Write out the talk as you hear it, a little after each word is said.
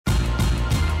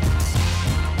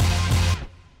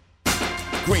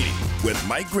Greeny with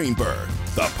Mike Greenberg,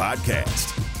 the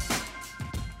podcast.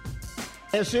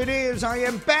 Yes, it is. I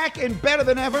am back and better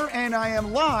than ever, and I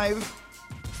am live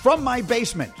from my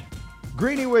basement.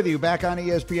 Greeny with you, back on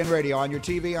ESPN Radio, on your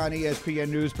TV, on ESPN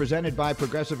News, presented by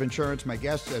Progressive Insurance. My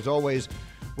guests, as always,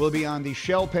 will be on the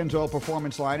Shell Pennzoil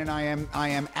Performance Line, and I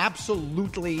am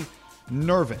absolutely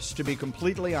nervous, to be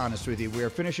completely honest with you. We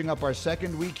are finishing up our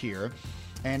second week here,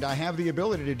 and I have the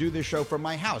ability to do this show from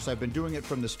my house. I've been doing it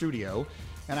from the studio,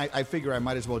 and I figure I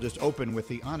might as well just open with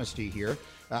the honesty here.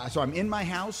 So I'm in my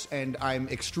house, and I'm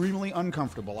extremely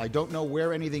uncomfortable. I don't know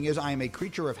where anything is. I am a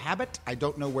creature of habit. I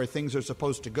don't know where things are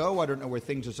supposed to go. I don't know where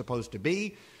things are supposed to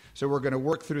be. So we're going to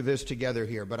work through this together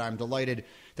here. But I'm delighted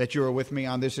that you are with me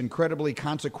on this incredibly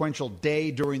consequential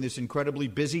day during this incredibly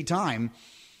busy time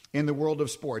in the world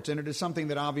of sports. And it is something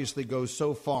that obviously goes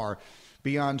so far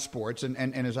beyond sports. And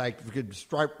as I could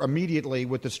start immediately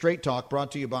with the Straight Talk,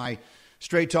 brought to you by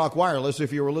Straight Talk Wireless.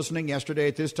 If you were listening yesterday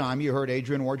at this time, you heard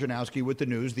Adrian Wojnarowski with the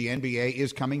news. The NBA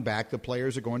is coming back. The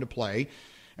players are going to play.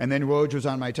 And then Woj was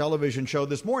on my television show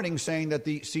this morning saying that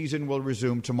the season will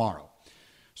resume tomorrow.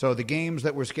 So the games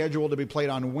that were scheduled to be played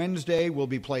on Wednesday will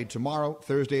be played tomorrow.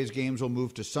 Thursday's games will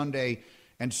move to Sunday,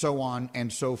 and so on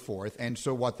and so forth. And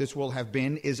so what this will have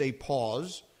been is a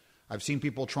pause. I've seen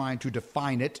people trying to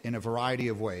define it in a variety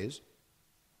of ways.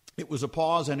 It was a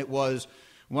pause, and it was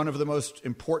one of the most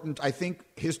important, I think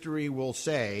history will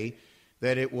say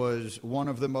that it was one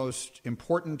of the most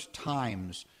important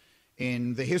times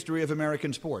in the history of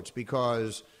American sports,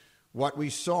 because what we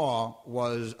saw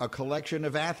was a collection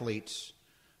of athletes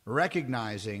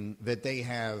recognizing that they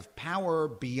have power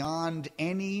beyond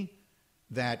any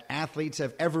that athletes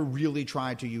have ever really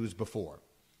tried to use before,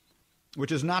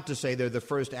 which is not to say they're the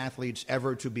first athletes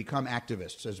ever to become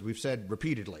activists, as we've said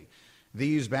repeatedly.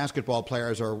 These basketball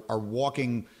players are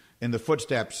walking in the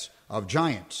footsteps of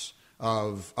giants,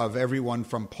 of everyone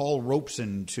from Paul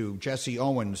Robeson to Jesse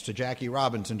Owens to Jackie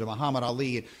Robinson to Muhammad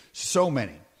Ali, so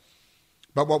many.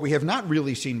 But what we have not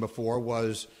really seen before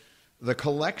was the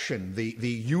collection, the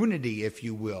unity, if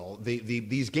you will,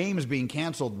 these games being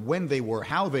canceled, when they were,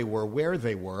 how they were, where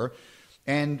they were,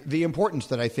 and the importance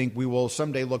that I think we will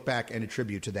someday look back and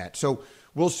attribute to that. So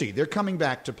we'll see. They're coming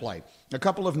back to play. A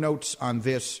couple of notes on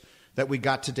this that we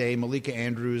got today. Malika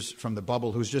Andrews from The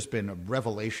Bubble, who's just been a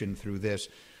revelation through this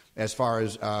as far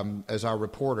as our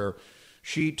reporter,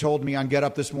 she told me on Get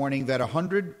Up this morning that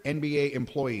 100 NBA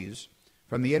employees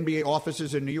from the NBA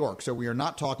offices in New York, so we are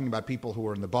not talking about people who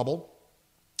are in the bubble,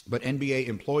 but NBA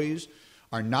employees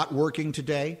are not working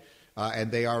today, and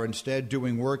they are instead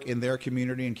doing work in their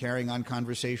community and carrying on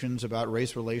conversations about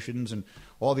race relations and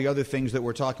all the other things that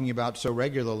we're talking about so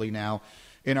regularly now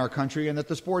in our country and that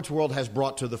the sports world has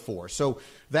brought to the fore. So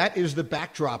that is the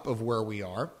backdrop of where we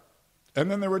are.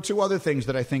 And then there are two other things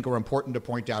that I think are important to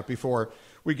point out before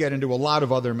we get into a lot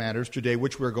of other matters today,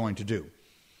 which we're going to do.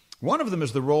 One of them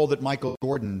is the role that Michael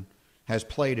Jordan has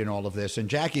played in all of this. And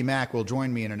Jackie Mack will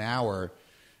join me in an hour,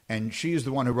 and she's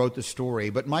the one who wrote the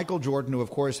story. But Michael Jordan, who, of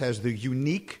course, has the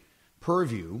unique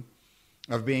purview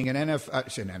of being an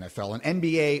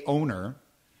NBA owner,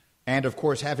 and, of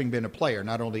course, having been a player,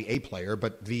 not only a player,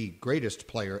 but the greatest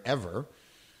player ever.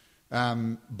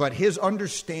 But his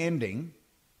understanding,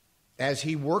 as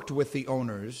he worked with the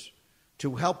owners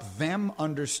to help them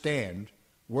understand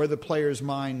where the players'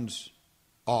 minds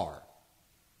are.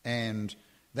 And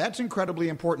that's incredibly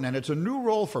important, and it's a new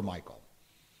role for Michael.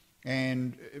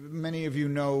 And many of you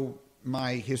know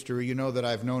my history. You know that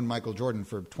I've known Michael Jordan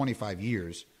for 25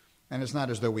 years, and it's not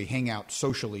as though we hang out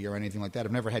socially or anything like that.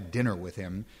 I've never had dinner with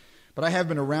him. But I have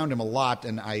been around him a lot,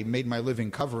 and I made my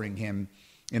living covering him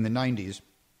in the 90s.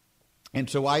 And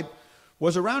so I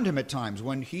was around him at times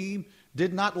when he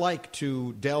did not like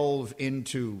to delve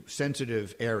into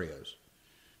sensitive areas.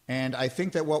 And I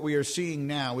think that what we are seeing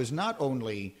now is not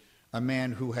only a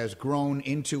man who has grown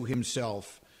into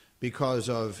himself because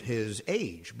of his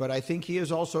age, but I think he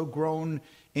has also grown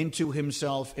into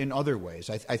himself in other ways.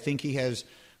 I think he has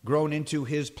grown into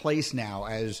his place now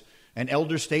as an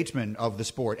elder statesman of the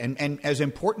sport, and as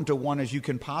important a one as you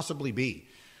can possibly be.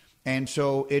 And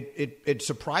so it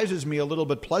surprises me a little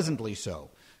bit pleasantly so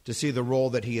to see the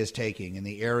role that he is taking in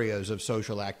the areas of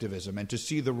social activism, and to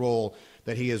see the role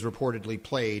that he has reportedly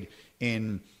played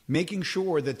in making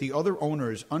sure that the other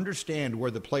owners understand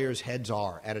where the players' heads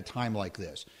are at a time like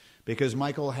this. Because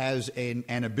Michael has an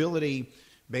ability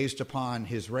based upon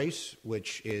his race,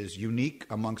 which is unique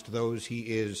amongst those he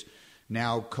is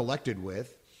now collected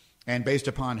with, and based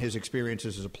upon his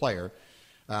experiences as a player,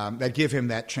 that give him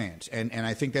that chance. And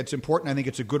I think that's important. I think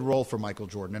it's a good role for Michael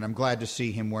Jordan, and I'm glad to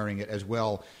see him wearing it as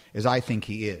well as I think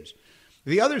he is.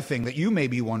 The other thing that you may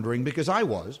be wondering, because I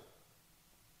was,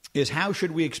 is how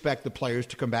should we expect the players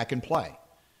to come back and play?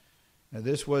 Now,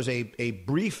 this was a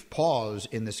brief pause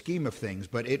in the scheme of things,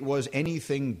 but it was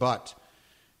anything but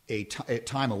a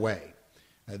time away.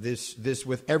 This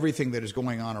with everything that is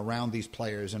going on around these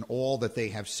players and all that they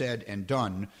have said and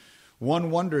done,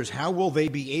 one wonders how will they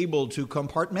be able to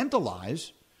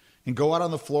compartmentalize and go out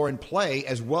on the floor and play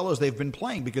as well as they've been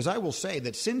playing. Because I will say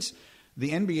that since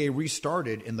the NBA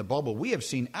restarted in the bubble, we have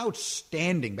seen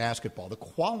outstanding basketball. The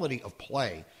quality of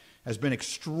play has been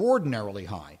extraordinarily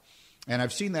high. And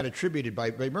I've seen that attributed by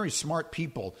very smart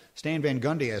people. Stan Van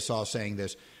Gundy, I saw, saying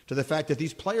this, to the fact that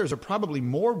these players are probably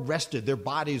more rested. Their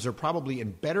bodies are probably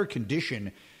in better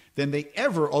condition than they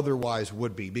ever otherwise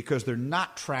would be because they're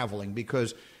not traveling,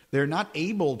 because they're not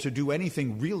able to do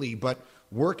anything really but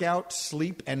work out,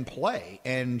 sleep, and play.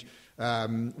 And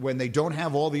when they don't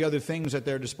have all the other things at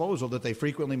their disposal that they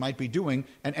frequently might be doing,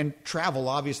 and travel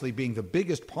obviously being the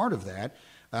biggest part of that,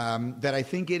 that I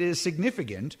think it is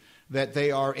significant that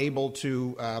they are able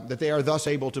to, that they are thus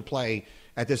able to play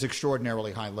at this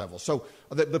extraordinarily high level. So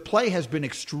the play has been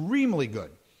extremely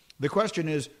good. The question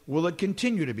is, will it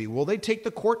continue to be? Will they take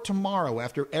the court tomorrow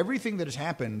after everything that has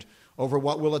happened over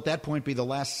what will at that point be the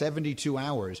last 72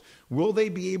 hours? Will they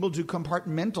be able to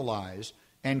compartmentalize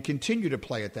and continue to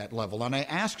play at that level? And I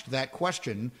asked that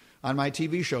question on my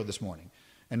TV show this morning.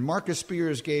 And Marcus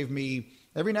Spears gave me,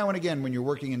 every now and again when you're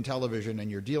working in television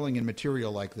and you're dealing in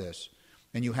material like this,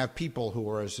 and you have people who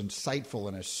are as insightful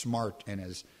and as smart and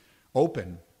as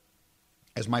open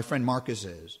as my friend Marcus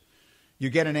is, you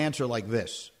get an answer like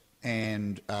this.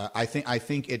 And I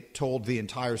think it told the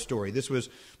entire story. This was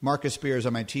Marcus Spears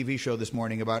on my TV show this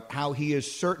morning about how he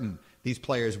is certain these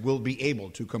players will be able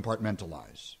to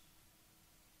compartmentalize.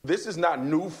 This is not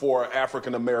new for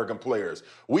African-American players.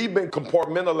 We've been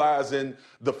compartmentalizing.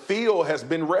 The field has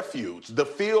been refuge. The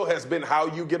field has been how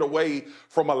you get away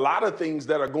from a lot of things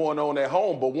that are going on at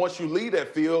home. But once you leave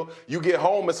that field, you get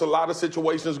home, it's a lot of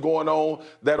situations going on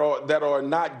that are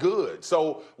not good.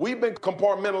 So we've been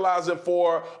compartmentalizing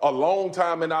for a long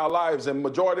time in our lives. And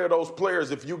majority of those players,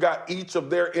 if you got each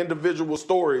of their individual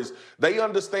stories, they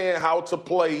understand how to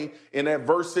play in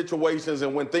adverse situations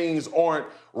and when things aren't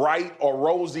right or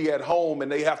rosy at home and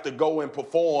they have to go and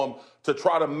perform to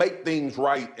try to make things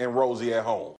right and rosy at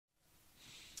home.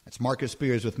 That's Marcus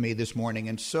Spears with me this morning,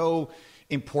 and so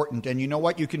important. And you know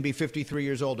what? You can be 53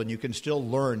 years old and you can still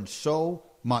learn so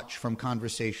much from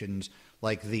conversations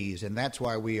like these. And that's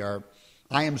why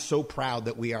I am so proud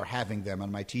that we are having them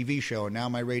on my TV show and now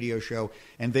my radio show,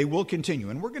 and they will continue.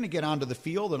 And we're going to get onto the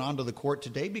field and onto the court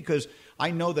today because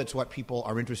I know that's what people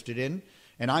are interested in,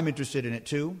 and I'm interested in it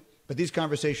too. But these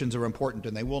conversations are important,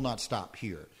 and they will not stop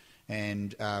here.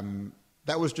 And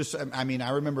that was just, I mean,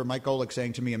 I remember Mike Golick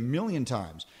saying to me a million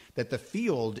times that the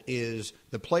field is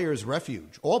the player's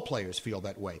refuge. All players feel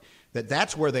that way,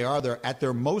 that's where they are. They're at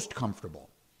their most comfortable.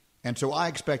 And so I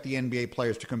expect the NBA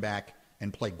players to come back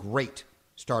and play great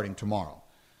starting tomorrow.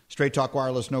 Straight Talk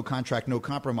Wireless, no contract, no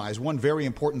compromise. One very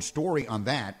important story on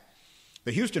that,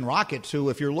 the Houston Rockets, who,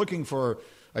 if you're looking for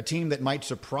a team that might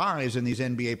surprise in these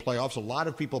NBA playoffs, a lot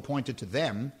of people pointed to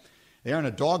them. They're in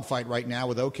a dogfight right now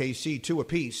with OKC, 2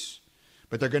 apiece.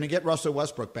 But they're going to get Russell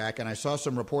Westbrook back. And I saw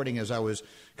some reporting as I was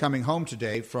coming home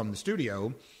today from the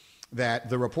studio that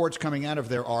the reports coming out of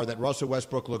there are that Russell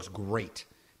Westbrook looks great,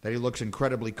 that he looks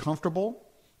incredibly comfortable,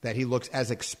 that he looks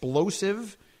as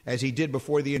explosive as he did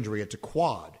before the injury. It's a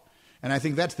quad. And I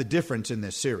think that's the difference in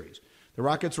this series. The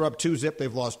Rockets are up 2-0.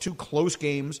 They've lost 2 close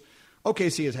games.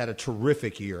 OKC has had a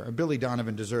terrific year. Billy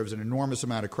Donovan deserves an enormous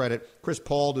amount of credit. Chris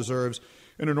Paul deserves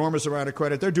an enormous amount of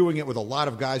credit. They're doing it with a lot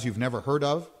of guys you've never heard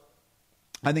of.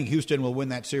 I think Houston will win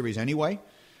that series anyway.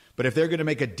 But if they're going to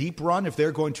make a deep run, if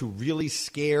they're going to really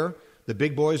scare the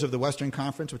big boys of the Western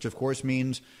Conference, which of course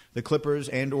means the Clippers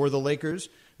and or the Lakers,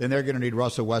 then they're going to need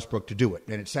Russell Westbrook to do it.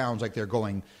 And it sounds like they're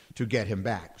going to get him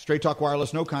back. Straight Talk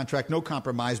Wireless, no contract, no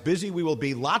compromise. Busy we will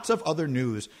be. Lots of other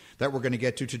news that we're going to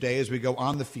get to today as we go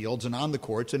on the fields and on the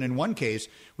courts. And in one case,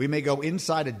 we may go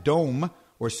inside a dome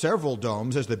or several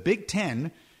domes as the Big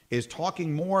Ten is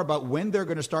talking more about when they're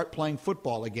going to start playing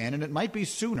football again. And it might be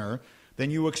sooner than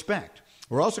you expect.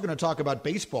 We're also going to talk about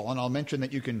baseball, and I'll mention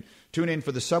that you can tune in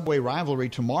for the Subway rivalry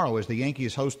tomorrow as the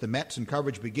Yankees host the Mets, and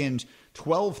coverage begins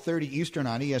 12:30 Eastern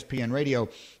on ESPN Radio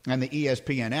and the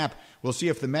ESPN app. We'll see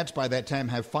if the Mets by that time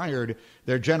have fired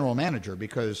their general manager,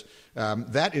 because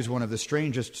that is one of the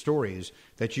strangest stories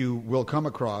that you will come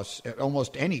across at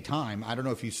almost any time. I don't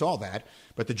know if you saw that,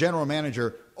 but the general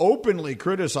manager openly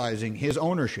criticizing his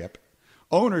ownership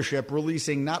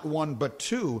releasing not one but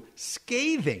 2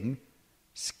 scathing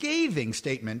scathing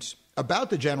statements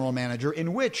about the general manager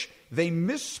in which they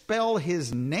misspell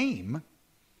his name,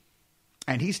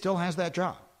 and he still has that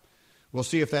job. We'll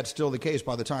see if that's still the case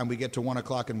by the time we get to 1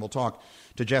 o'clock, and we'll talk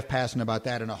to Jeff Passan about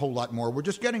that and a whole lot more. We're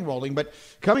just getting rolling, but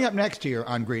coming up next here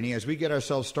on Greeny, as we get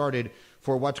ourselves started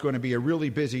for what's going to be a really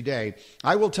busy day,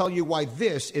 I will tell you why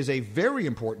this is a very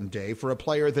important day for a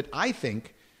player that I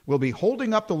think will be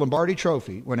holding up the Lombardi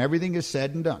Trophy when everything is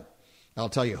said and done. I'll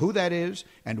tell you who that is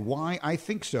and why I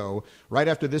think so right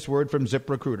after this word from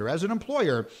ZipRecruiter. As an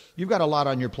employer, you've got a lot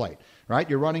on your plate, right?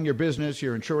 You're running your business,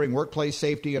 you're ensuring workplace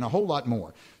safety, and a whole lot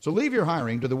more. So leave your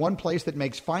hiring to the one place that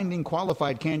makes finding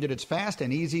qualified candidates fast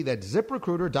and easy. That's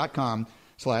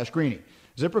ZipRecruiter.com/Greeny.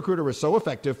 ZipRecruiter is so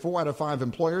effective, 4 out of 5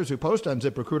 employers who post on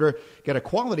ZipRecruiter get a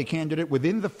quality candidate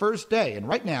within the first day. And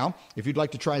right now, if you'd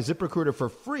like to try ZipRecruiter for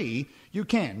free, you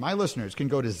can. My listeners can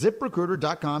go to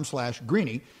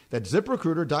ZipRecruiter.com/Greeny. That's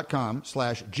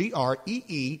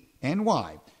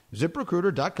ZipRecruiter.com/GREENY.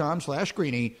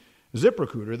 ZipRecruiter.com/Greeny.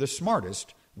 ZipRecruiter, the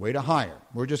smartest way to hire.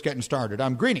 We're just getting started.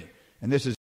 I'm Greeny, and this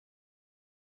is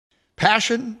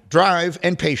passion, drive,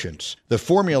 and patience. The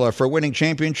formula for winning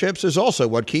championships is also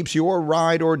what keeps your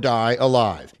ride or die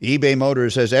alive. eBay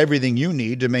Motors has everything you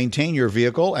need to maintain your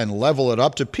vehicle and level it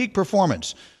up to peak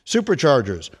performance.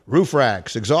 Superchargers, roof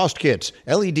racks, exhaust kits,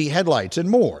 LED headlights, and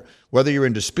more. Whether you're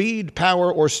into speed,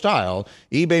 power, or style,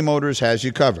 eBay Motors has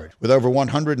you covered. With over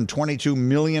 122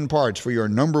 million parts for your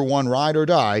number one ride or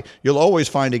die, you'll always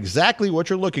find exactly what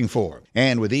you're looking for.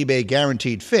 And with eBay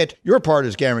Guaranteed Fit, your part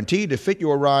is guaranteed to fit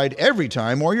your ride every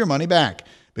time or your money back.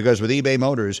 Because with eBay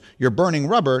Motors, you're burning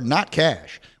rubber, not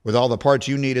cash. With all the parts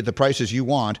you need at the prices you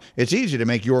want, it's easy to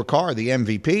make your car the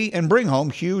MVP and bring home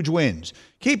huge wins.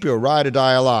 Keep your ride or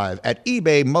die alive at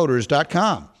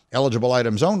ebaymotors.com. Eligible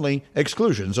items only.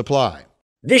 Exclusions apply.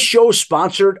 This show is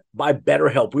sponsored by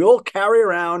BetterHelp. We all carry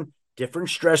around different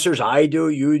stressors. I do,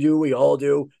 you do, we all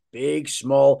do, big,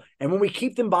 small. And when we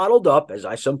keep them bottled up, as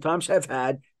I sometimes have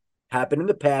had happen in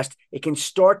the past, it can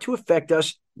start to affect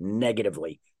us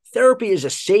negatively. Therapy is a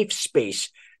safe space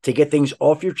to get things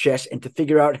off your chest and to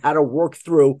figure out how to work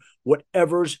through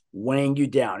whatever's weighing you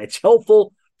down. It's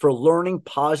helpful for learning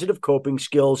positive coping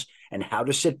skills and how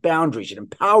to set boundaries. It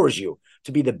empowers you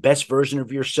to be the best version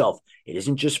of yourself. It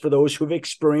isn't just for those who have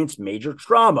experienced major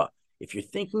trauma. If you're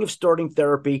thinking of starting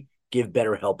therapy, give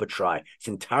BetterHelp a try. It's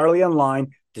entirely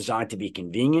online, designed to be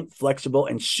convenient, flexible,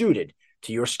 and suited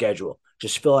to your schedule.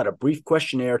 Just fill out a brief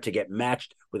questionnaire to get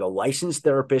matched with a licensed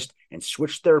therapist and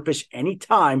switch therapists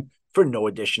anytime for no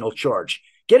additional charge.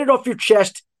 Get it off your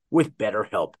chest with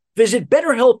BetterHelp. Visit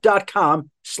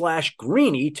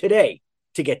BetterHelp.com/Greeny today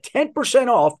to get 10%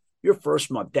 off your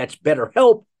first month. That's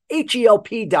BetterHelp,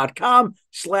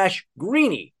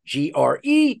 HELP.com/Greeny,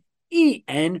 GREENY.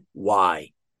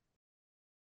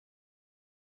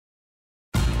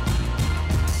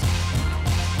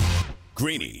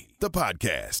 Greeny, the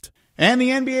podcast. And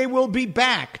the NBA will be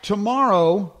back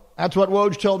tomorrow. That's what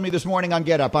Woj told me this morning on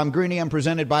Get Up. I'm Greeny. I'm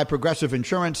presented by Progressive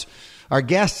Insurance. Our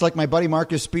guests, like my buddy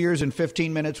Marcus Spears, in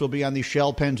 15 minutes will be on the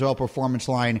Shell Pennzoil Performance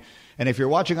Line. And if you're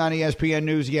watching on ESPN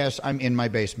News, yes, I'm in my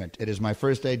basement. It is my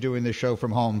first day doing this show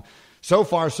from home. So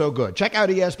far, so good. Check out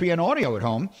ESPN Audio at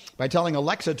home by telling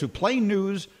Alexa to play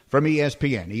news from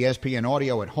ESPN. ESPN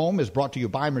Audio at home is brought to you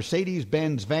by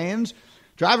Mercedes-Benz Vans.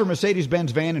 Drive a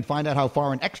Mercedes-Benz van and find out how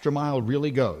far an extra mile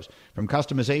really goes. From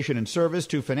customization and service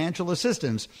to financial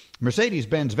assistance,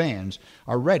 Mercedes-Benz vans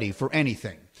are ready for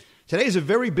anything. Today's a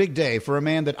very big day for a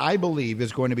man that I believe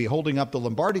is going to be holding up the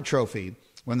Lombardi Trophy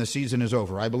when the season is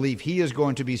over. I believe he is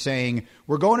going to be saying,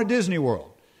 we're going to Disney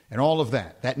World, and all of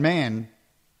that. That man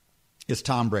is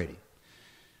Tom Brady.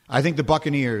 I think the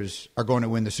Buccaneers are going to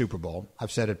win the Super Bowl.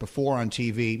 I've said it before on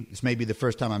TV. This may be the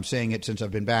first time I'm saying it since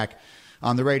I've been back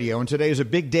on the radio. And today is a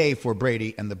big day for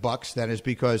Brady and the Bucs. That is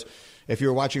because if you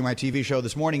were watching my TV show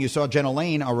this morning, you saw Jenna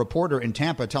Lane, our reporter in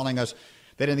Tampa, telling us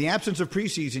that in the absence of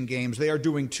preseason games, they are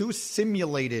doing 2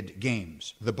 simulated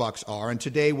games, the Bucs are, and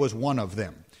today was one of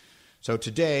them. So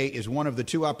today is one of the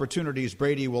 2 opportunities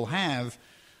Brady will have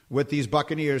with these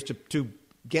Buccaneers to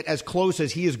get as close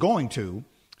as he is going to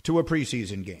a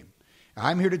preseason game.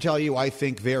 I'm here to tell you I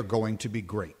think they're going to be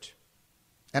great.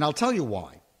 And I'll tell you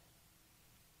why.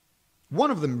 One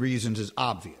of the reasons is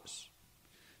obvious.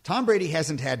 Tom Brady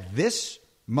hasn't had this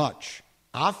much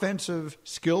offensive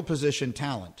skill position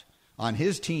talent on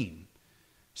his team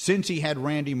since he had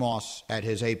Randy Moss at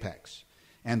his apex.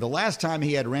 And the last time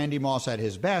he had Randy Moss at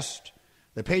his best,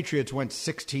 the Patriots went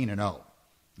 16-0.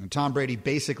 And Tom Brady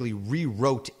basically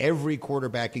rewrote every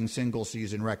quarterbacking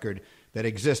single-season record that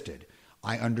existed.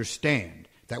 I understand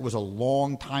that was a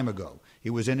long time ago. He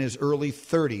was in his early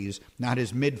 30s, not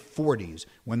his mid-40s,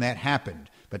 when that happened.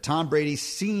 But Tom Brady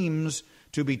seems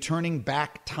to be turning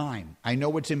back time. I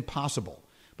know it's impossible,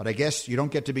 but I guess you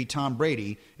don't get to be Tom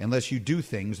Brady unless you do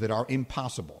things that are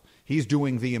impossible. He's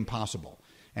doing the impossible.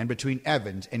 And between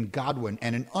Evans and Godwin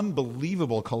and an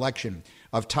unbelievable collection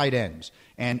of tight ends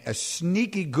and a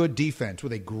sneaky good defense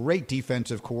with a great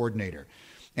defensive coordinator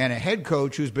and a head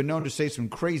coach who's been known to say some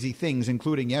crazy things,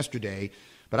 including yesterday,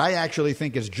 but I actually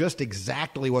think it's just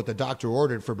exactly what the doctor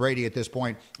ordered for Brady at this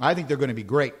point. I think they're going to be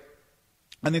great.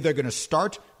 I think they're going to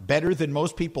start better than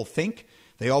most people think.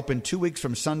 They open 2 weeks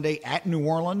from Sunday at New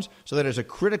Orleans, so that is a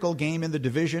critical game in the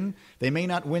division. They may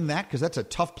not win that because that's a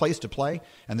tough place to play.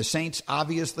 And the Saints,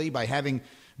 obviously, by having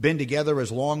been together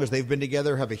as long as they've been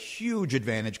together, have a huge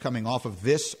advantage coming off of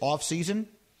this offseason.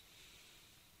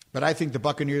 But I think the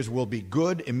Buccaneers will be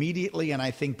good immediately, and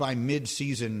I think by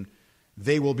midseason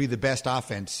they will be the best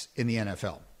offense in the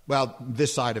NFL. Well,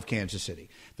 this side of Kansas City.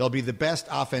 They'll be the best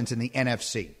offense in the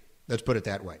NFC. Let's put it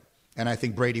that way. And I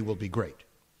think Brady will be great.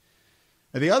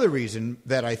 Now, the other reason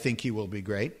that I think he will be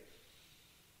great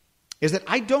is that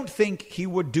I don't think he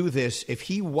would do this if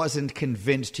he wasn't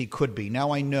convinced he could be.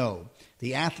 Now, I know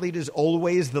the athlete is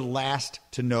always the last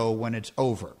to know when it's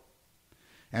over.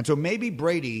 And so maybe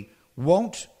Brady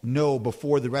won't know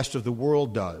before the rest of the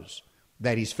world does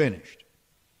that he's finished.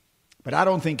 But I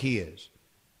don't think he is.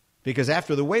 Because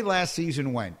after the way last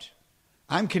season went,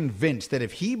 I'm convinced that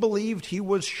if he believed he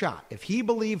was shot, if he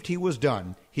believed he was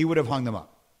done, he would have hung them up.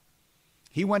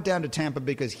 He went down to Tampa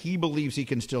because he believes he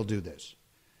can still do this.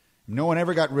 No one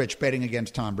ever got rich betting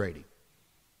against Tom Brady.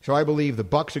 So I believe the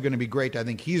Bucs are going to be great. I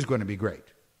think he's going to be great.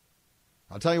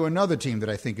 I'll tell you another team that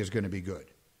I think is going to be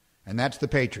good, and that's the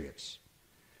Patriots.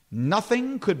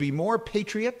 Nothing could be more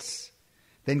Patriots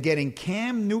than getting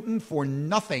Cam Newton for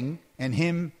nothing and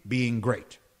him being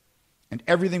great. And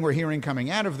everything we're hearing coming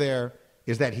out of there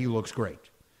is that he looks great,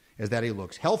 is that he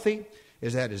looks healthy,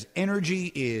 is that his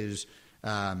energy is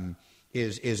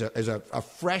a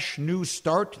fresh new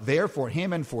start there for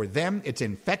him and for them. It's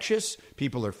infectious.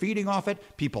 People are feeding off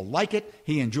it. People like it.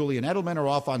 He and Julian Edelman are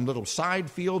off on little side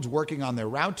fields working on their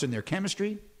routes and their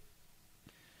chemistry.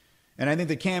 And I think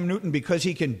that Cam Newton, because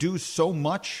he can do so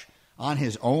much on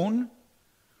his own,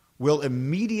 will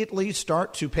immediately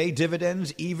start to pay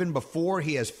dividends even before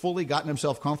he has fully gotten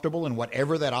himself comfortable in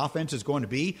whatever that offense is going to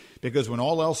be, because when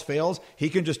all else fails, he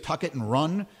can just tuck it and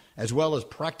run as well as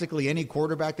practically any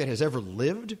quarterback that has ever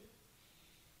lived.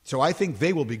 So I think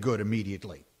they will be good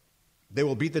immediately. They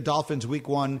will beat the Dolphins week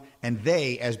 1, and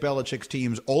they, as Belichick's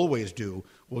teams always do,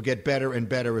 will get better and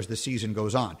better as the season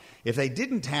goes on. If they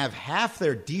didn't have half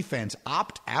their defense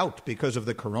opt out because of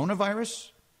the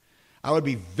coronavirus, I would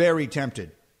be very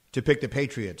tempted to pick the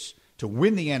Patriots to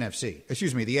win the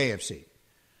AFC.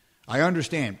 I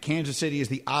understand Kansas City is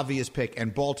the obvious pick,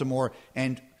 and Baltimore,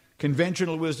 and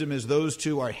conventional wisdom is those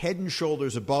two are head and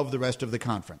shoulders above the rest of the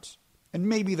conference. And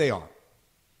maybe they are.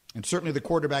 And certainly the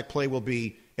quarterback play will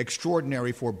be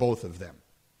extraordinary for both of them.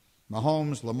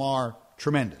 Mahomes, Lamar,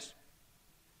 tremendous.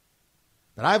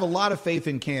 But I have a lot of faith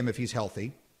in Cam if he's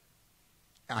healthy.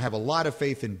 I have a lot of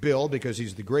faith in Bill because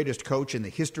he's the greatest coach in the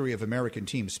history of American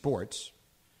team sports.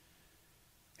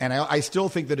 And I still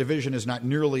think the division is not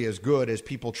nearly as good as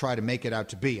people try to make it out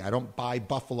to be. I don't buy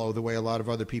Buffalo the way a lot of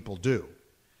other people do.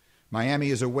 Miami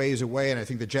is a ways away, and I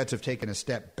think the Jets have taken a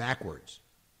step backwards.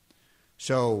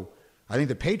 So I think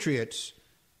the Patriots,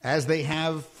 as they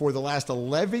have for the last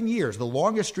 11 years, the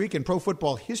longest streak in pro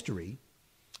football history,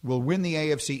 will win the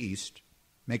AFC East,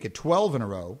 make it 12 in a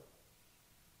row.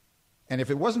 And if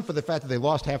it wasn't for the fact that they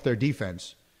lost half their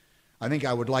defense, I think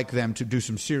I would like them to do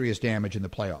some serious damage in the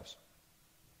playoffs.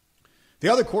 The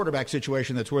other quarterback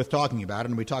situation that's worth talking about,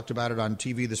 and we talked about it on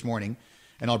TV this morning,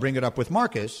 and I'll bring it up with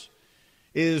Marcus,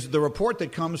 is the report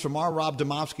that comes from our Rob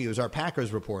Domofsky, who's our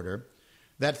Packers reporter,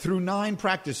 that through 9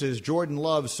 practices, Jordan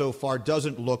Love so far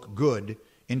doesn't look good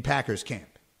in Packers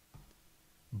camp.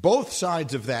 Both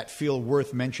sides of that feel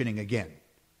worth mentioning again.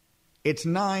 It's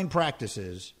 9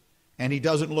 practices, and he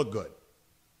doesn't look good.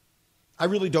 I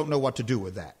really don't know what to do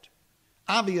with that.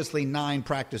 Obviously, 9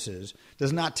 practices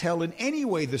does not tell in any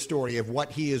way the story of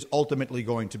what he is ultimately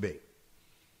going to be.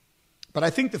 But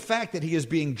I think the fact that he is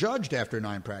being judged after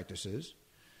 9 practices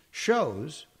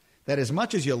shows that as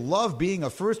much as you love being a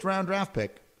first-round draft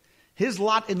pick, his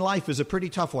lot in life is a pretty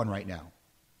tough one right now.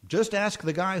 Just ask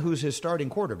the guy who's his starting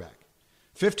quarterback.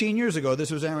 15 years ago,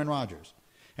 this was Aaron Rodgers.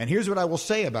 And here's what I will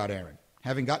say about Aaron,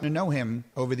 having gotten to know him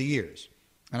over the years.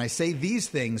 And I say these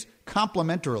things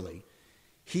complimentarily.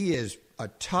 He is a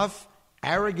tough,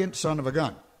 arrogant son of a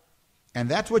gun. And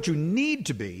that's what you need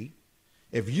to be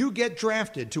If you get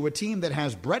drafted to a team that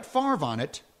has Brett Favre on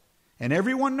it, and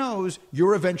everyone knows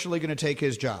you're eventually going to take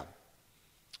his job.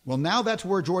 Well, now that's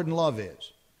where Jordan Love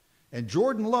is. And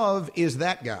Jordan Love is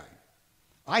that guy.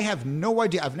 I have no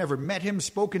idea. I've never met him,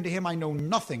 spoken to him. I know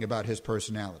nothing about his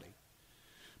personality.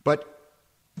 But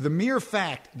the mere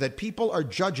fact that people are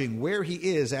judging where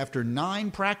he is after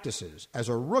 9 practices as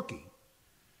a rookie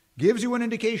gives you an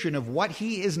indication of what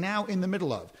he is now in the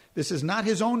middle of. This is not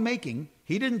his own making.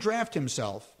 He didn't draft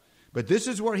himself, but this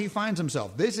is where he finds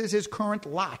himself. This is his current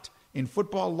lot in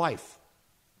football life.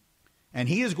 And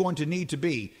he is going to need to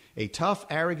be a tough,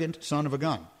 arrogant son of a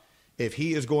gun if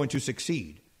he is going to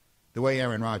succeed the way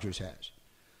Aaron Rodgers has.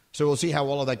 So we'll see how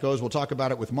all of that goes. We'll talk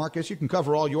about it with Marcus. You can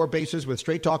cover all your bases with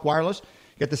Straight Talk Wireless.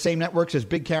 Get the same networks as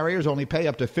big carriers, only pay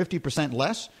up to 50%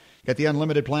 less. Get the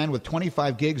unlimited plan with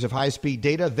 25 gigs of high-speed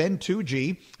data, then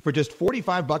 2G for just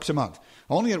 $45 a month.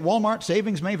 Only at Walmart.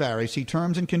 Savings may vary. See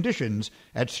terms and conditions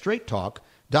at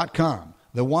straighttalk.com.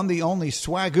 The one, the only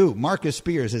swagoo, Marcus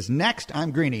Spears, is next.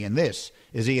 I'm Greeny, and this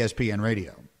is ESPN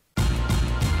Radio.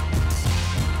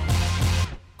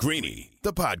 Greeny,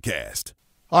 the podcast.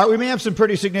 All right, we may have some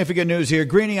pretty significant news here.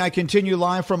 Greeny, I continue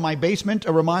live from my basement.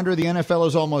 A reminder, the NFL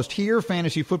is almost here.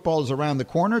 Fantasy football is around the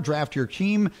corner. Draft your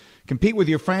team. Compete with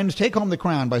your friends. Take home the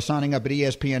crown by signing up at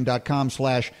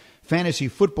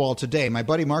ESPN.com/fantasyfootball today. My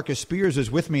buddy Marcus Spears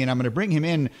is with me, and I'm going to bring him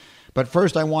in. But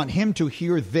first, I want him to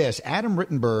hear this. Adam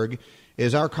Rittenberg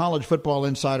is our college football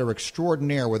insider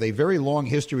extraordinaire with a very long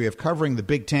history of covering the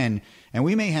Big Ten, and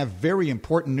we may have very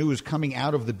important news coming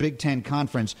out of the Big Ten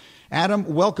Conference. Adam,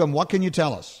 welcome. What can you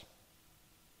tell us?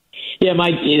 Yeah,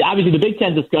 Mike, obviously the Big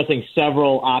Ten is discussing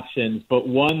several options, but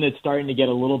one that's starting to get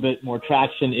a little bit more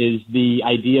traction is the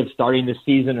idea of starting the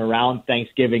season around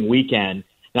Thanksgiving weekend.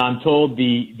 Now, I'm told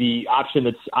the option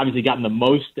that's obviously gotten the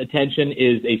most attention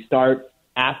is a start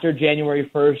after January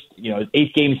 1st,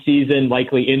 8-game season,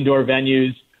 likely indoor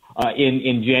venues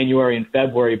in January and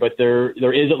February. But there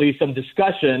is at least some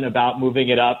discussion about moving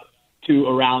it up to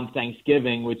around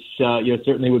Thanksgiving, which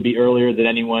certainly would be earlier than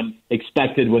anyone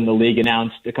expected when the league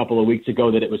announced a couple of weeks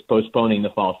ago that it was postponing the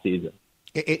fall season.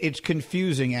 It's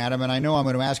confusing, Adam, and I know I'm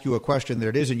going to ask you a question that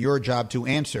it isn't your job to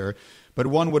answer, but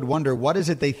one would wonder, what is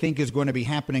it they think is going to be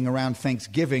happening around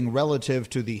Thanksgiving relative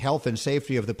to the health and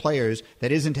safety of the players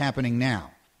that isn't happening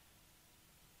now?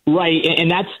 Right,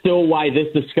 and that's still why this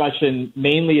discussion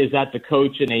mainly is at the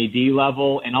coach and AD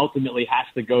level and ultimately has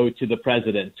to go to the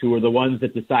presidents, who are the ones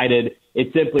that decided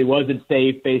it simply wasn't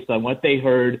safe based on what they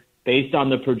heard, based on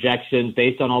the projections,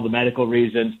 based on all the medical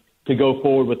reasons to go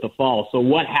forward with the fall. So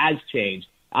what has changed?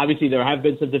 Obviously, there have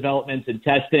been some developments in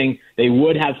testing. They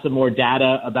would have some more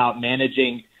data about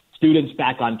managing students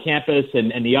back on campus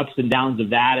and the ups and downs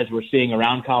of that as we're seeing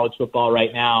around college football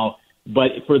right now.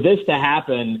 But for this to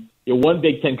happen, one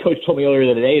Big Ten coach told me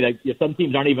earlier today that some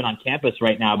teams aren't even on campus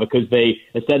right now because they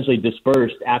essentially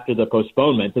dispersed after the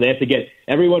postponement. So they have to get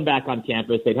everyone back on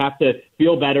campus. They'd have to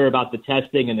feel better about the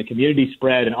testing and the community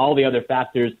spread and all the other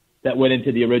factors that went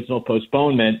into the original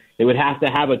postponement. They would have to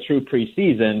have a true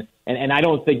preseason. And I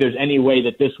don't think there's any way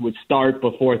that this would start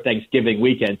before Thanksgiving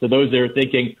weekend. So those that are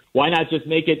thinking, why not just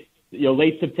make it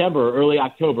late September or early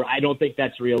October? I don't think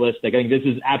that's realistic. I think this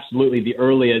is absolutely the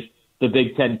earliest the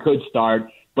Big Ten could start,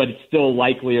 but it's still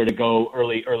likelier to go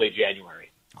early January.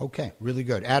 Okay, really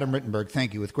good. Adam Rittenberg,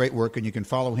 thank you, with great work, and you can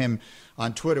follow him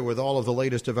on Twitter with all of the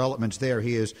latest developments there.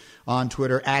 He is on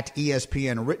Twitter at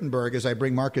ESPN Rittenberg as I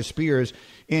bring Marcus Spears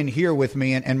in here with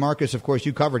me. And Marcus, of course,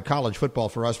 you covered college football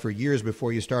for us for years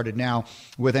before you started now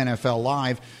with NFL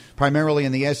Live, primarily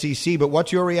in the SEC. But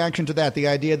what's your reaction to that, the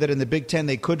idea that in the Big Ten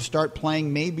they could start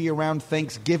playing maybe around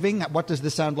Thanksgiving? What does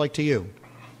this sound like to you?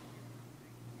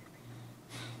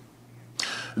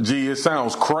 Gee, it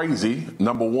sounds crazy,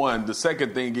 number one. The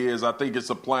second thing is I think it's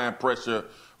applying pressure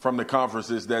from the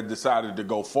conferences that decided to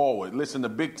go forward. Listen, the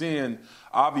Big Ten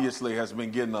obviously has been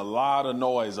getting a lot of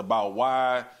noise about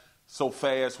why so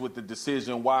fast with the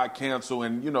decision, why cancel.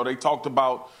 And, they talked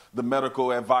about the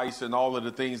medical advice and all of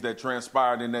the things that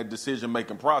transpired in that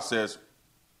decision-making process.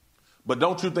 But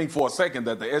don't you think for a second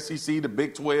that the SEC, the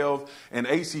Big 12, and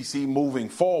ACC moving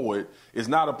forward is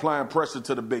not applying pressure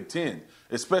to the Big Ten,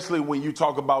 especially when you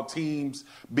talk about teams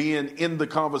being in the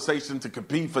conversation to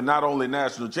compete for not only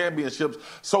national championships.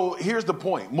 So here's the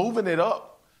point. Moving it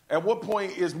up. At what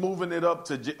point is moving it up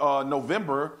to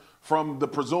November from the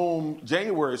presumed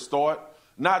January start,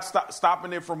 not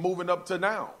stopping it from moving up to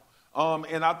now?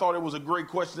 And I thought it was a great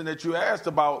question that you asked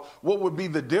about what would be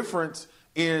the difference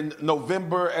in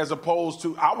November as opposed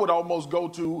to, I would almost go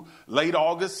to late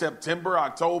August, September,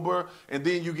 October, and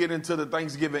then you get into the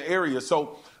Thanksgiving area.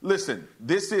 So listen,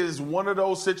 this is one of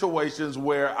those situations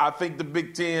where I think the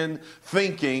Big Ten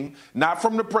thinking, not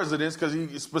from the presidents, because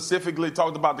he specifically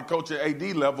talked about the coach at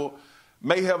AD level,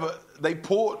 they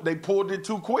pulled it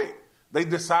too quick. They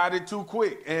decided too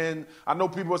quick. And I know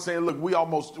people are saying, look, we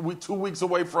 2 weeks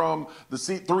away from the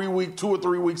 2 or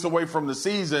 3 weeks away from the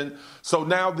season. So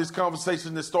now this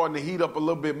conversation is starting to heat up a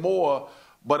little bit more.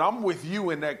 But I'm with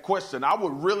you in that question. I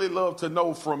would really love to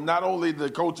know from not only the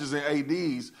coaches and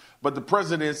ADs, but the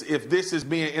presidents, if this is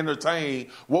being entertained,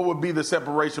 what would be the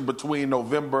separation between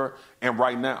November and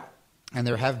right now? And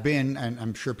there have been, and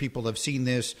I'm sure people have seen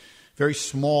this, very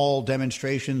small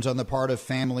demonstrations on the part of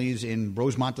families in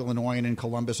Rosemont, Illinois, and in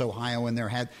Columbus, Ohio. And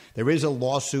there is a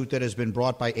lawsuit that has been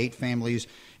brought by 8 families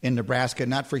in Nebraska,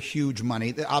 not for huge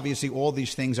money. Obviously, all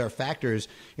these things are factors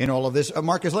in all of this.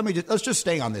 Marcus, let's just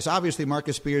stay on this. Obviously,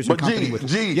 Marcus Spears and company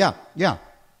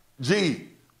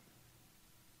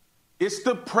it's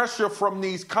the pressure from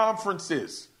these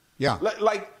conferences. Yeah,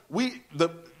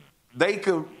 they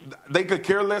could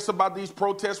care less about these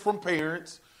protests from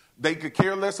parents. They could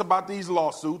care less about these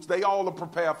lawsuits. They all are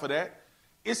prepared for that.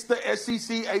 It's the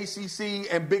SEC,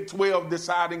 ACC, and Big 12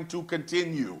 deciding to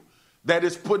continue. That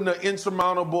is putting an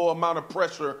insurmountable amount of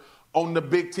pressure on the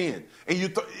Big Ten.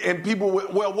 And people,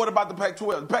 well, what about the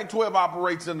Pac-12? The Pac-12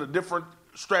 operates in a different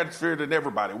stratosphere than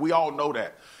everybody. We all know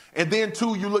that. And then,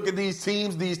 too, you look at these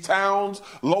teams, these towns,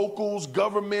 locals,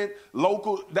 government,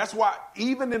 local. That's why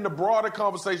even in the broader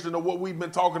conversation of what we've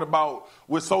been talking about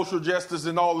with social justice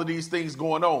and all of these things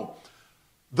going on,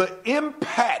 the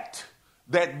impact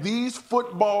that these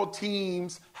football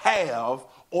teams have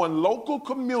on local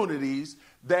communities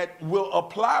that will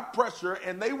apply pressure,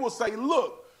 and they will say,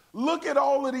 look at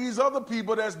all of these other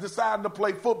people that's deciding to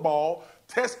play football,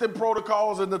 testing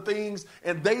protocols and the things,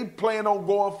 and they plan on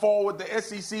going forward, the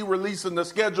SEC releasing the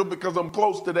schedule because I'm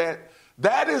close to that.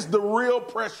 That is the real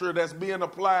pressure that's being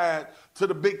applied to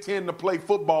the Big Ten to play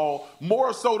football,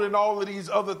 more so than all of these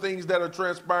other things that are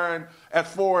transpiring as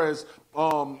far as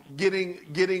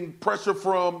getting pressure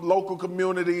from local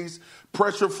communities,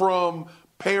 pressure from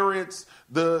parents,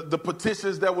 the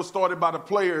petitions that were started by the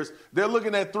players. They're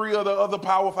looking at 3 other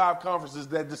Power 5 conferences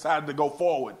that decided to go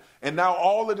forward. And now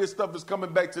all of this stuff is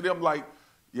coming back to them like,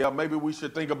 yeah, maybe we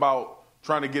should think about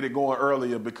trying to get it going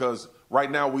earlier because right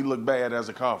now we look bad as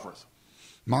a conference.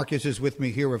 Marcus is with me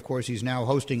here. Of course, he's now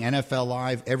hosting NFL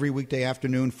Live every weekday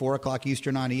afternoon, 4 o'clock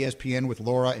Eastern on ESPN with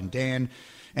Laura and Dan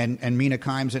and Mina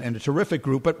Kimes and a terrific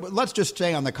group. But let's just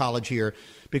stay on the college here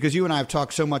because you and I have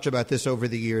talked so much about this over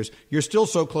the years. You're still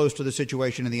so close to the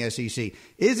situation in the SEC.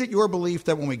 Is it your belief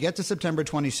that when we get to September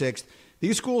 26th,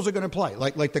 these schools are going to play?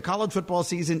 Like the college football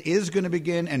season is going to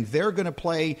begin and they're going to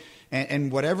play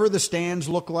and whatever the stands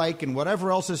look like and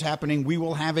whatever else is happening, we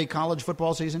will have a college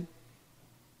football season?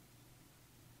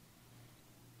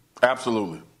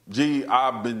 Absolutely.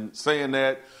 I've been saying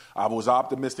that. I was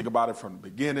optimistic about it from the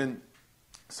beginning.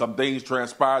 Some things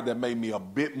transpired that made me a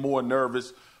bit more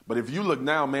nervous. But if you look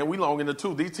now, man, we long in the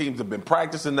tooth. These teams have been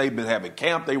practicing. They've been having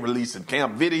camp. They releasing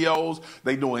camp videos.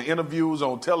 They doing interviews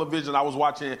on television. I was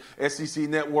watching SEC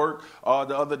Network the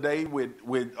other day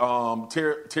with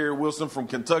Terry Wilson from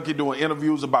Kentucky doing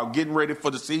interviews about getting ready for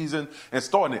the season and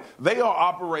starting it. They are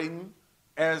operating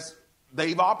as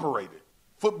they've operated.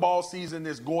 Football season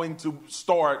is going to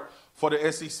start for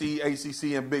the SEC,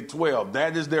 ACC, and Big 12.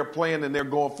 That is their plan, and they're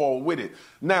going forward with it.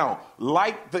 Now,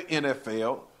 like the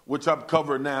NFL, which I've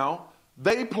covered now,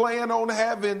 they plan on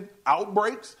having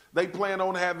outbreaks. They plan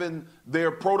on having their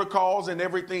protocols and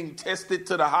everything tested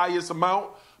to the highest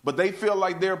amount, but they feel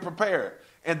like they're prepared.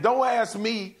 And don't ask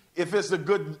me if it's a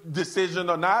good decision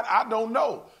or not. I don't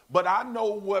know. But I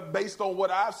know based on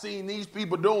what I've seen these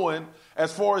people doing,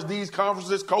 as far as these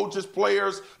conferences, coaches,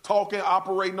 players, talking,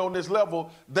 operating on this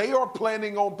level, they are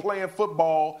planning on playing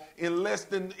football in less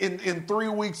than in 3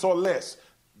 weeks or less.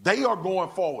 They are going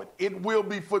forward. It will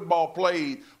be football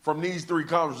played from these 3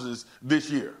 conferences this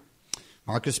year.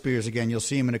 Marcus Spears, again, you'll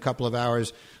see him in a couple of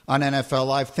hours on NFL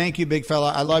Live. Thank you, big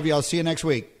fella. I love you. I'll see you next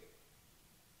week.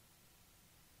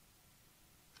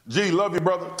 Love you,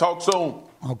 brother. Talk soon.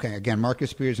 Okay, again, Marcus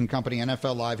Spears and Company,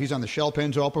 NFL Live. He's on the Shell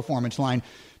Pennzoil Performance line.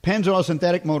 Pennzoil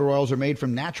synthetic motor oils are made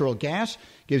from natural gas,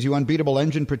 gives you unbeatable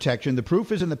engine protection. The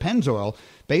proof is in the Pennzoil,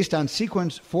 based on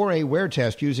Sequence 4A wear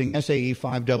test using SAE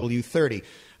 5W30.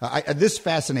 This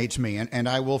fascinates me, and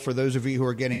I will, for those of you who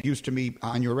are getting used to me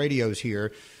on your radios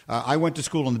here, I went to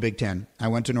school in the Big Ten. I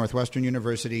went to Northwestern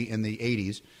University in the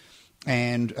 80s.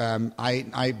 And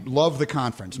I love the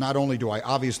conference. Not only do I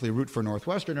obviously root for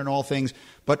Northwestern and all things,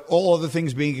 but all other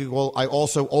things being equal, I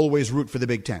also always root for the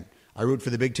Big Ten. I root for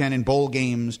the Big Ten in bowl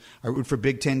games. I root for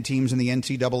Big Ten teams in the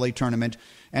NCAA tournament.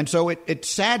 And so it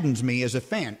saddens me as a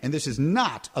fan. And this is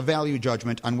not a value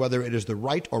judgment on whether it is the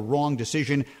right or wrong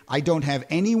decision. I don't have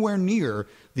anywhere near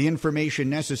the information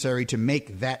necessary to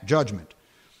make that judgment.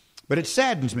 But it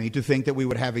saddens me to think that we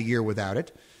would have a year without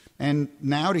it. And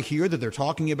now to hear that they're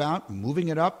talking about moving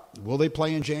it up. Will they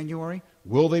play in January?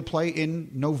 Will they play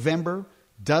in November?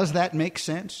 Does that make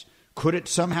sense? Could it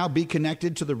somehow be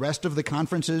connected to the rest of the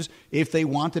conferences if they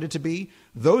wanted it to be?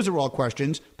 Those are all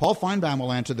questions. Paul Feinbaum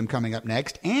will answer them coming up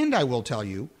next. And I will tell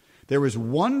you, there is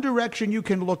one direction you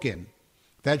can look in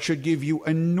that should give you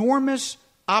enormous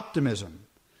optimism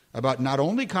about not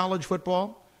only college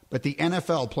football, but the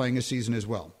NFL playing a season as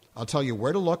well. I'll tell you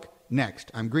where to look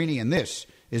next. I'm Greeny, and this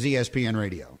is ESPN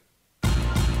Radio.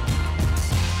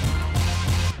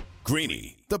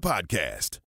 Greeny, the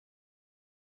podcast.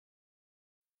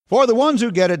 For the ones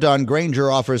who get it done,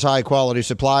 Grainger offers high-quality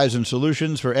supplies and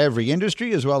solutions for every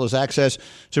industry, as well as access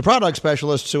to product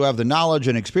specialists who have the knowledge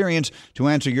and experience to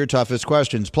answer your toughest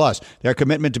questions. Plus, their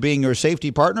commitment to being your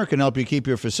safety partner can help you keep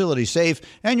your facility safe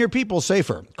and your people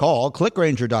safer. Call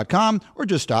clickgrainger.com or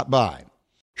just stop by.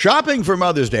 Shopping for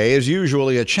Mother's Day is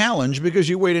usually a challenge because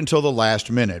you wait until the last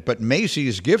minute, but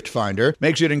Macy's Gift Finder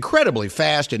makes it incredibly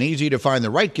fast and easy to find the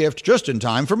right gift just in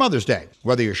time for Mother's Day.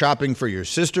 Whether you're shopping for your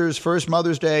sister's first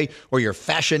Mother's Day or your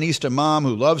fashionista mom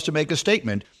who loves to make a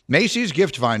statement, Macy's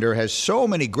Gift Finder has so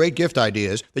many great gift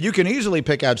ideas that you can easily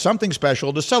pick out something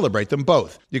special to celebrate them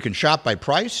both. You can shop by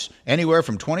price, anywhere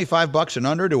from $25 and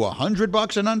under to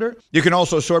 $100 and under. You can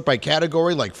also sort by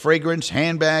category like fragrance,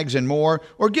 handbags, and more,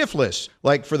 or gift lists,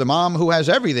 like for the mom who has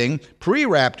everything,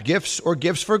 pre-wrapped gifts or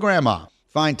gifts for grandma.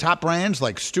 Find top brands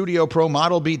like Studio Pro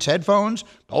Model Beats headphones,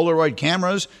 Polaroid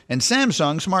cameras, and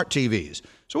Samsung smart TVs.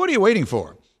 So what are you waiting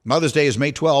for? Mother's Day is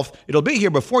May 12th. It'll be here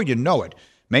before you know it.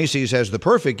 Macy's has the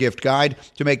perfect gift guide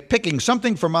to make picking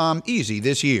something for mom easy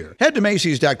this year. Head to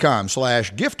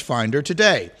Macys.com/gift finder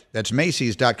today. That's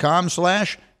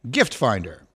Macys.com/gift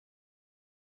finder.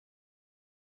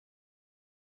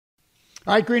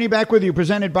 All right, Greeny, back with you.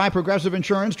 Presented by Progressive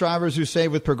Insurance. Drivers who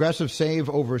save with Progressive save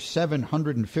over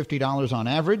 $750 on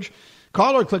average.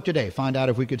 Call or click today. Find out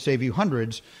if we could save you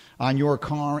hundreds on your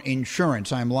car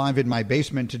insurance. I'm live in my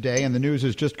basement today, and the news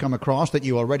has just come across that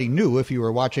you already knew if you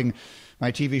were watching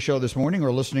my TV show this morning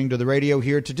or listening to the radio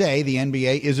here today. The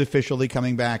NBA is officially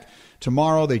coming back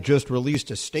tomorrow. They just released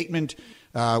a statement,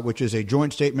 which is a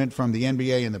joint statement from the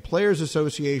NBA and the Players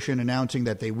Association, announcing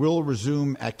that they will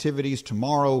resume activities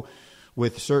tomorrow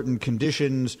with certain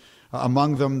conditions,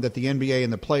 among them that the NBA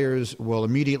and the players will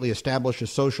immediately establish a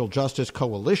social justice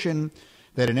coalition,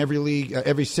 that in every league,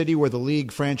 every city where the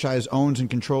league franchise owns and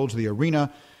controls the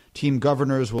arena, team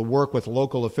governors will work with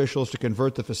local officials to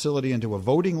convert the facility into a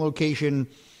voting location,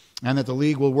 and that the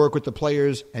league will work with the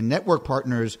players and network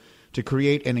partners to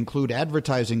create and include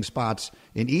advertising spots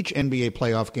in each NBA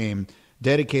playoff game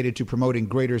dedicated to promoting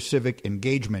greater civic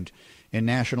engagement in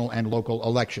national and local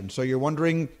elections. So you're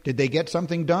wondering, did they get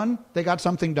something done? They got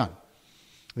something done.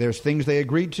 There's things they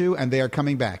agreed to, and they are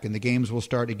coming back, and the games will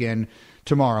start again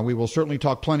tomorrow. We will certainly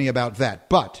talk plenty about that.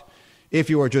 But if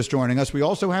you are just joining us, we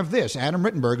also have this. Adam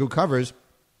Rittenberg, who covers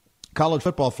college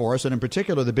football for us, and in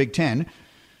particular the Big Ten,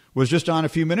 was just on a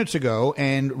few minutes ago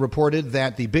and reported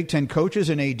that the Big Ten coaches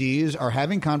and ADs are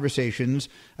having conversations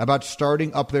about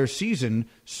starting up their season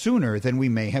sooner than we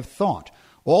may have thought.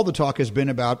 All the talk has been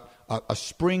about a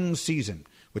spring season,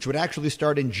 which would actually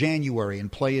start in January and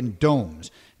play in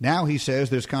domes. Now he says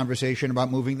there's conversation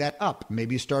about moving that up,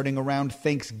 maybe starting around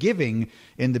Thanksgiving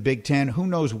in the Big Ten. Who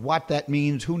knows what that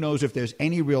means? Who knows if there's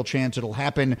any real chance it'll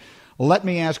happen? Let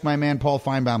me ask my man Paul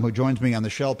Feinbaum, who joins me on the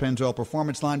Shell Pennzoil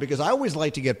Performance Line, because I always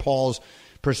like to get Paul's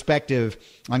perspective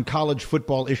on college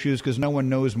football issues because no one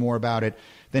knows more about it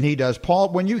than he does. Paul,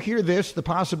 when you hear this, the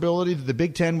possibility that the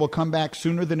Big Ten will come back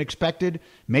sooner than expected,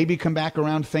 maybe come back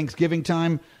around Thanksgiving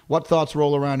time, what thoughts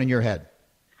roll around in your head?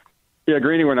 Yeah,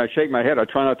 Greeny, when I shake my head, I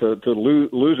try not to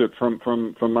lose it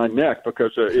from my neck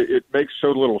because it makes so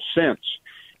little sense.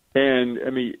 And, I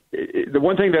mean, the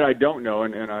one thing that I don't know,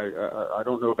 and I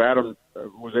don't know if Adam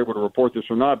was able to report this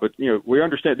or not, but, you know, we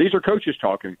understand these are coaches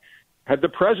talking. Had the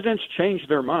presidents changed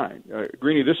their mind?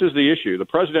 Greeny, this is the issue. The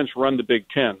presidents run the Big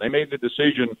Ten. They made the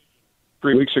decision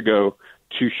 3 weeks ago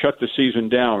to shut the season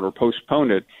down or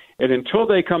postpone it. And until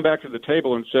they come back to the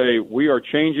table and say, we are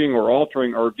changing or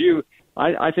altering our view,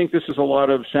 I think this is a lot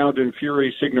of sound and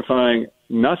fury signifying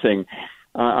nothing.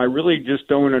 I really just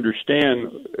don't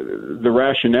understand the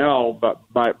rationale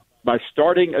by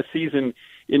starting a season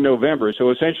in November. So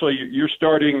essentially, you're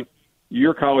starting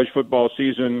your college football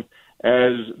season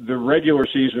as the regular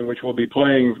season, which will be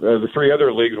playing the three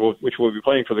other leagues, which will be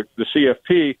playing for the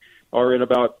CFP, are in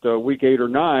about week 8 or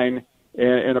 9.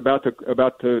 And about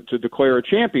to declare a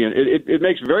champion. It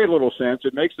makes very little sense.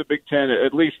 It makes the Big Ten,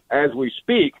 at least as we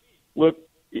speak, look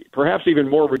perhaps even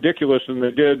more ridiculous than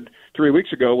they did 3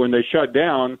 weeks ago when they shut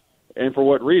down. And for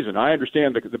what reason? I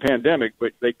understand the pandemic,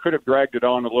 but they could have dragged it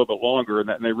on a little bit longer, and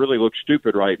they really look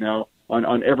stupid right now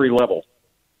on every level.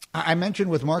 I mentioned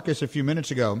with Marcus a few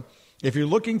minutes ago, if you're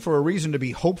looking for a reason to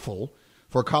be hopeful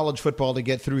for college football to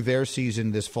get through their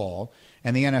season this fall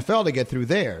and the NFL to get through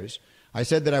theirs, I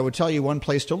said that I would tell you one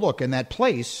place to look, and that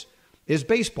place is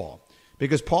baseball.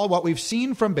 Because, Paul, what we've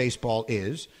seen from baseball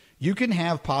is you can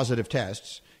have positive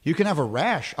tests. You can have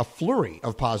a flurry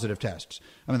of positive tests.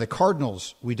 I mean, the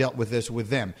Cardinals, we dealt with this with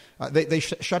them. They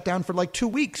shut down for like 2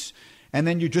 weeks. And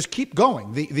then you just keep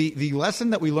going. The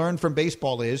lesson that we learned from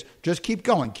baseball is just keep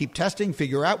going. Keep testing,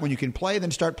 figure out when you can play,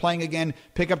 then start playing again,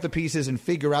 pick up the pieces, and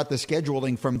figure out the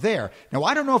scheduling from there. Now,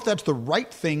 I don't know if that's the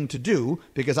right thing to do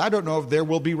because I don't know if there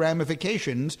will be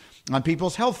ramifications on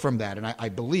people's health from that. And I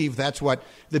believe that's what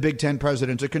the Big Ten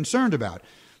presidents are concerned about.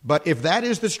 But if that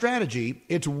is the strategy,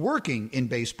 it's working in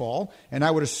baseball. And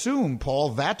I would assume,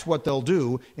 Paul, that's what they'll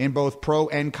do in both pro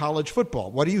and college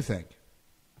football. What do you think?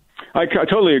 I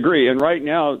totally agree. And right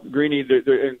now, Greeny,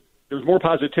 there's more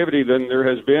positivity than there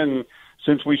has been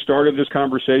since we started this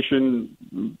conversation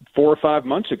 4 or 5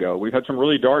 months ago. We've had some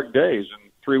really dark days.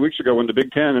 And 3 weeks ago when the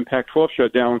Big Ten and Pac-12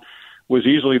 shut down was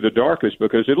easily the darkest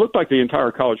because it looked like the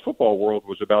entire college football world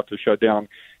was about to shut down.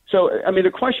 So, I mean,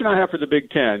 the question I have for the Big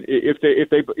Ten, if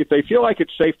they feel like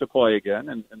it's safe to play again,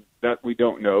 and that we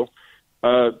don't know,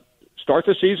 start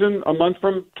the season a month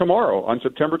from tomorrow on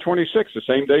September 26th, the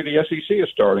same day the SEC is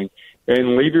starting,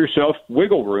 and leave yourself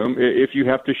wiggle room if you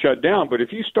have to shut down. But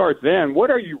if you start then, what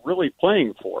are you really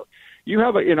playing for? You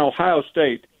have in Ohio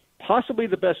State possibly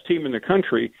the best team in the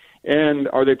country, and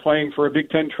are they playing for a Big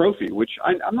Ten trophy, which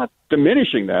I'm not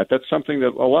diminishing that. That's something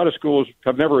that a lot of schools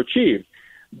have never achieved.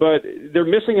 But they're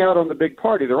missing out on the big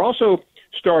party. They're also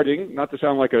starting, not to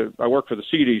sound like I work for the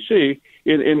CDC,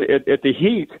 at the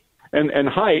heat and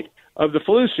height of the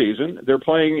flu season. They're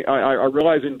playing, I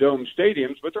realize, in dome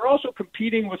stadiums, but they're also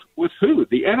competing with who?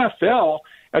 The NFL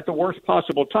at the worst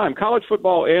possible time. College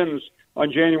football ends on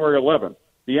January 11th.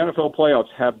 The NFL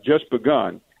playoffs have just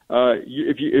begun.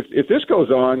 If this goes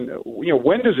on,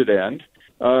 when does it end?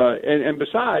 And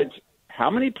besides, how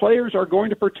many players are going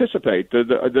to participate?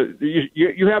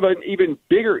 You have an even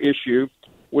bigger issue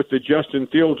with the Justin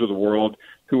Fields of the world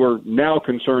who are now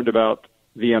concerned about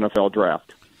the NFL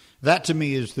draft. That, to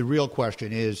me, is the real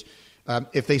question is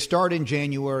if they start in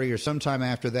January or sometime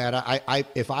after that,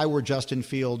 if I were Justin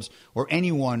Fields or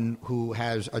anyone who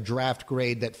has a draft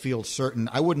grade that feels certain,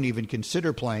 I wouldn't even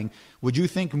consider playing. Would you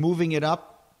think moving it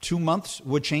up 2 months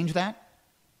would change that?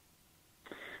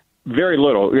 Very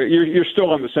little. You're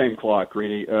still on the same clock,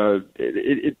 Greeny. I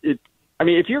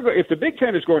mean, if the Big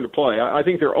Ten is going to play, I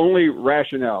think their only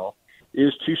rationale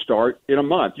is to start in a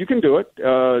month. You can do it.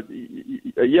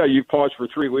 You pause for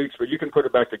 3 weeks, but you can put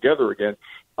it back together again.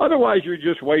 Otherwise, you're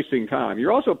just wasting time.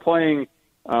 You're also playing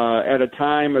at a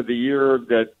time of the year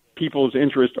that people's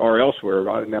interests are elsewhere.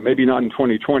 Now, maybe not in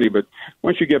 2020, but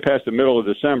once you get past the middle of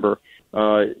December,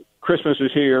 Christmas is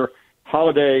here,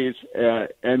 holidays,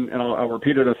 and I'll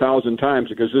repeat it 1,000 times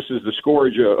because this is the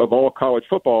scourge of all college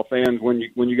football fans when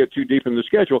you get too deep in the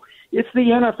schedule. It's the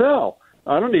NFL.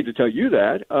 I don't need to tell you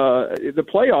that. The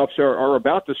playoffs are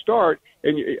about to start,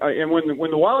 and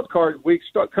when the wild card week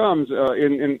comes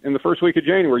in the first week of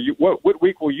January, what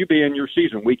week will you be in your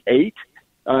season? Week 8?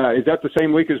 Is that the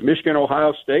same week as Michigan,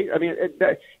 Ohio State? I mean,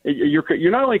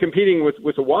 you're not only competing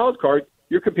with the wild card,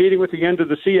 you're competing with the end of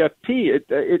the CFP.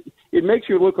 It makes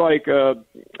you look like a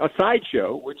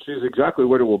sideshow, which is exactly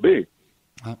what it will be.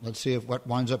 Let's see what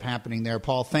winds up happening there.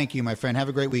 Paul, thank you, my friend. Have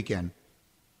a great weekend.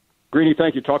 Greeny,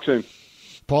 thank you. Talk soon.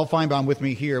 Paul Feinbaum with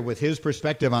me here with his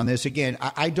perspective on this. Again,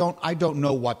 I don't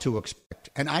know what to expect,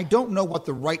 and I don't know what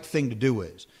the right thing to do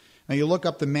is. Now, you look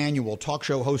up the manual, Talk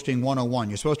Show Hosting 101.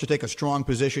 You're supposed to take a strong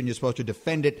position. You're supposed to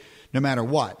defend it no matter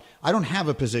what. I don't have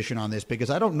a position on this because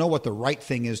I don't know what the right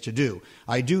thing is to do.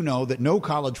 I do know that no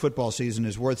college football season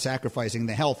is worth sacrificing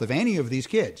the health of any of these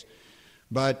kids.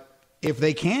 But if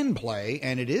they can play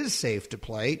and it is safe to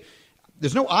play,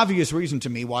 there's no obvious reason to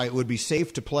me why it would be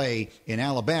safe to play in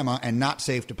Alabama and not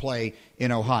safe to play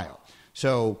in Ohio.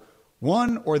 So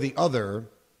one or the other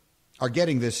are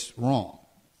getting this wrong.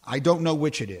 I don't know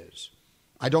which it is.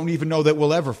 I don't even know that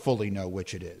we'll ever fully know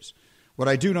which it is. What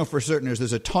I do know for certain is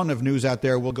there's a ton of news out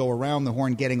there. We'll go around the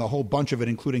horn getting a whole bunch of it,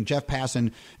 including Jeff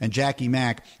Passan and Jackie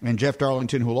Mack and Jeff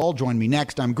Darlington, who will all join me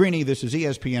next. I'm Greeny. This is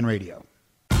ESPN Radio.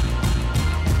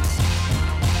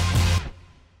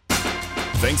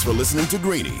 Thanks for listening to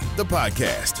Greeny, the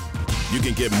podcast. You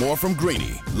can get more from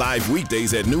Greeny live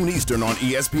weekdays at noon Eastern on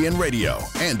ESPN Radio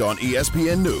and on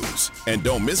ESPN News. And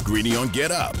don't miss Greeny on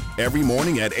Get Up every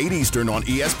morning at 8 Eastern on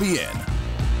ESPN.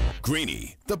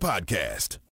 Greeny, the podcast.